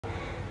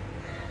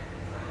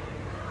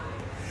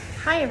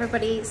Hi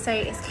everybody, so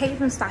it's Kate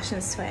from Splash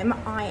and Swim.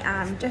 I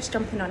am just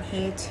jumping on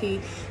here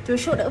to do a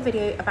short little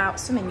video about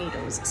swimming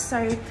noodles.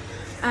 So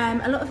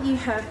a lot of you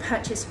have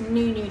purchased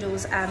new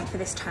noodles for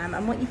this term,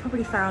 and what you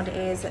probably found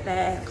is that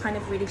they're kind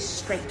of really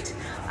straight.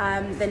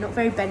 They're not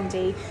very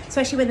bendy,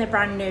 especially when they're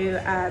brand new.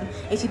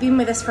 If you've been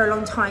with us for a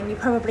long time, you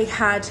probably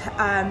had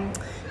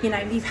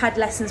you've had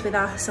lessons with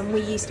us, and we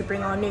used to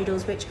bring our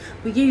noodles, which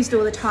we used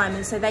all the time,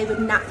 and so they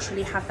would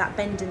naturally have that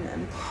bend in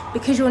them.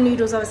 Because your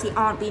noodles obviously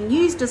aren't being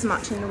used as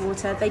much in the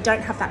water, they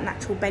don't have that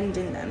natural bend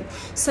in them.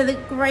 So the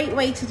great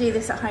way to do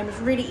this at home is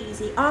really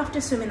easy. After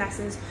swimming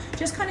lessons,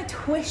 just kind of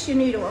twist your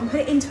noodle and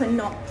put it into a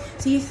knot.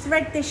 So you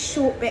thread this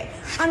short bit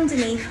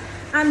underneath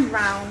and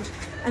round,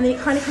 and then it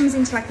kind of comes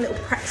into like a little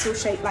pretzel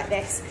shape like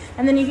this.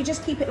 And then you can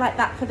just keep it like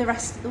that for the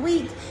rest of the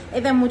week.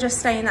 It then will just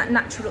stay in that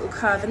natural little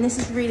curve. And this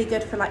is really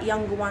good for like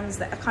younger ones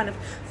that are kind of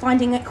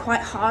finding it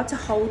quite hard to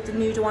hold the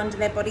noodle under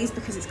their bodies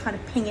because it's kind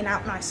of pinging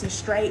out nice and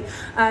straight.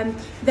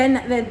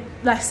 Then the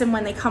lesson,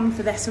 when they come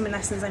for their swimming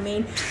lessons,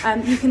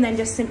 you can then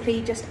just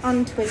simply just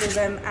untwiggle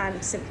them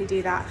and simply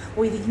do that.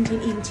 Or you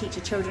can even teach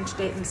your children to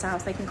do it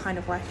themselves. They can kind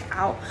of work it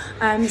out.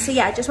 So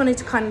yeah, I just wanted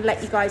to kind of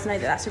let you guys know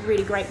that that's a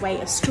really great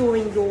way of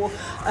storing your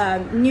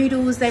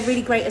noodles. They're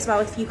really great as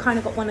well if you kind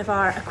of got one of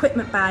our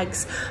equipment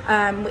bags,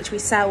 which we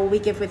sell or we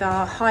give with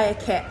our hire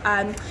kit.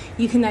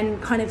 You can then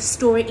kind of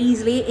store it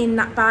easily in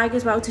that bag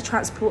as well to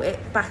transport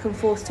it back and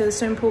forth to the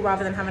swimming pool,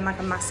 rather than having like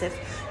a massive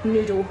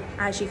noodle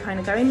as you kind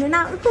of go in and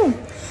out of the pool.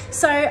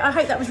 So I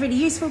hope that was really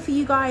useful for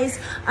you guys,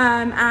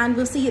 and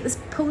we'll see you at the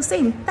pool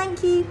soon.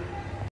 Thank you.